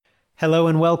Hello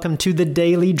and welcome to the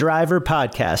Daily Driver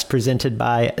Podcast presented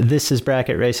by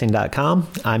thisisbracketracing.com.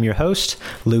 I'm your host,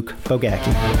 Luke Bogacki.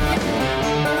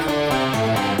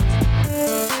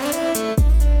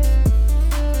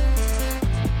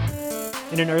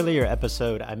 In an earlier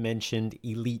episode, I mentioned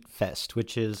Elite Fest,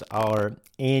 which is our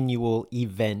annual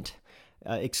event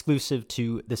exclusive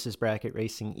to This Is Bracket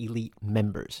Racing Elite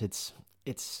members.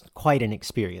 It's quite an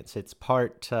experience. It's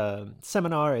part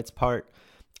seminar, it's part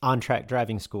on-track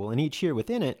driving school. And each year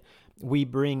within it, we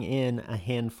bring in a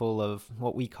handful of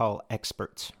what we call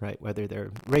experts, right? Whether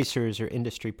they're racers or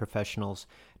industry professionals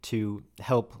to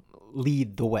help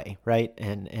lead the way, right?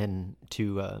 And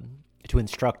to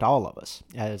instruct all of us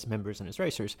as members and as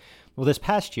racers. Well, this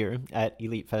past year at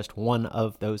Elite Fest, one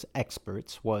of those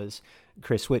experts was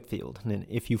Chris Whitfield. And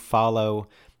if you follow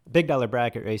Big Dollar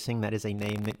Bracket Racing, that is a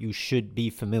name that you should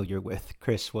be familiar with.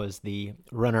 Chris was the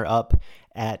runner-up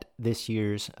at this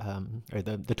year's,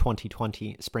 the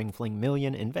 2020 Spring Fling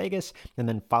Million in Vegas, and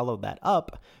then followed that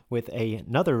up with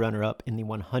another runner-up in the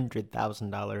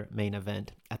 $100,000 main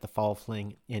event at the Fall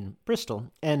Fling in Bristol.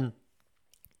 And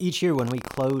each year when we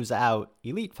close out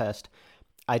Elite Fest,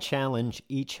 I challenge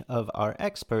each of our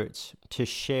experts to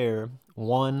share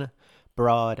one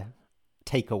broad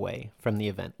takeaway from the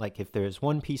event. Like if there's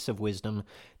one piece of wisdom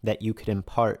that you could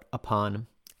impart upon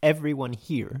everyone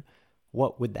here,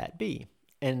 what would that be?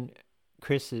 And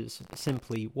Chris's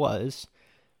simply was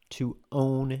to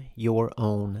own your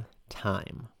own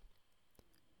time.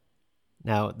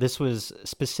 Now, this was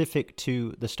specific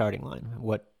to the starting line.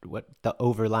 What the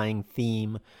overlying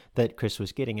theme that Chris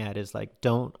was getting at is like,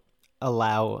 don't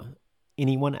allow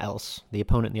anyone else, the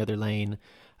opponent in the other lane,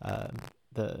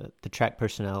 the track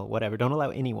personnel, whatever, don't allow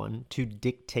anyone to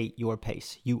dictate your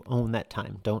pace. You own that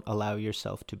time. Don't allow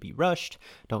yourself to be rushed.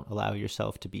 Don't allow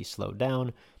yourself to be slowed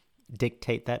down.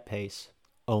 Dictate that pace.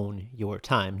 Own your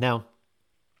time. Now,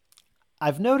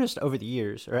 I've noticed over the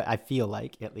years, or I feel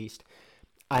like at least,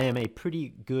 I am a pretty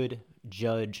good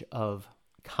judge of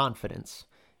confidence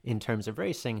in terms of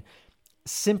racing,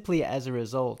 simply as a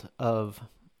result of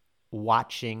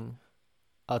watching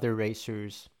other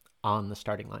racers on the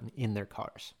starting line in their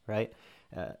cars, right?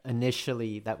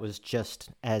 Initially, that was just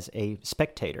as a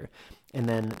spectator. And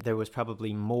then there was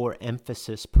probably more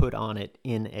emphasis put on it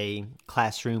in a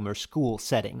classroom or school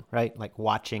setting, right? Like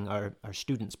watching our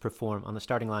students perform on the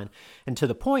starting line. And to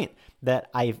the point that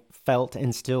I felt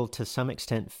and still to some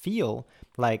extent feel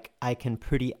like I can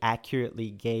pretty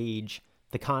accurately gauge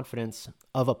the confidence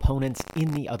of opponents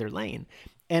in the other lane.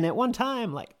 And at one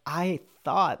time, like I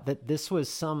thought that this was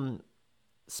some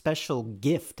special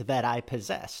gift that I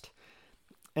possessed.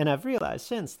 And I've realized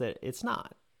since that it's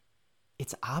not.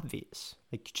 It's obvious.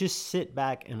 Like just sit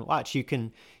back and watch. You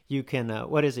can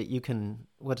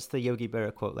what's the Yogi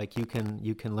Berra quote? Like you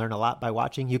can learn a lot by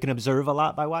watching. You can observe a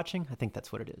lot by watching. I think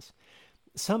that's what it is.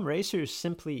 Some racers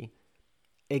simply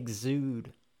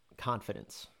exude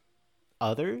confidence.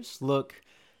 Others look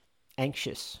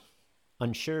anxious,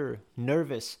 unsure,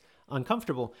 nervous,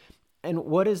 uncomfortable. And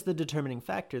what is the determining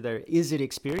factor there? Is it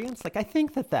experience? Like, I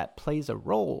think that plays a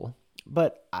role,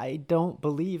 but I don't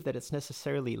believe that it's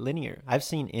necessarily linear. I've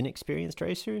seen inexperienced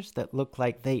racers that look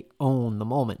like they own the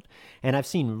moment. And I've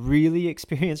seen really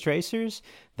experienced racers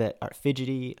that are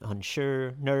fidgety,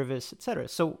 unsure, nervous, etc.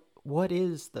 So what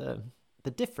is the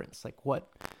difference? Like,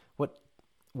 what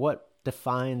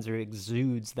defines or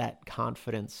exudes that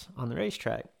confidence on the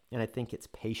racetrack? And I think it's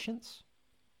patience,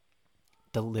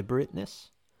 deliberateness.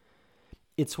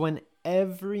 It's when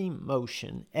every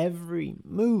motion, every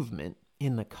movement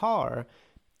in the car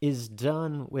is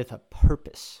done with a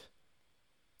purpose.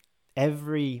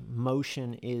 Every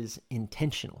motion is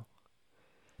intentional.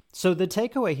 So the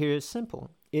takeaway here is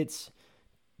simple. It's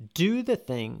do the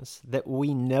things that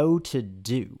we know to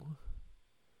do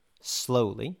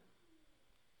slowly,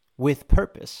 with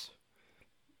purpose.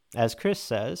 As Chris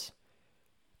says,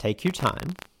 take your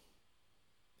time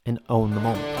and own the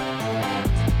moment.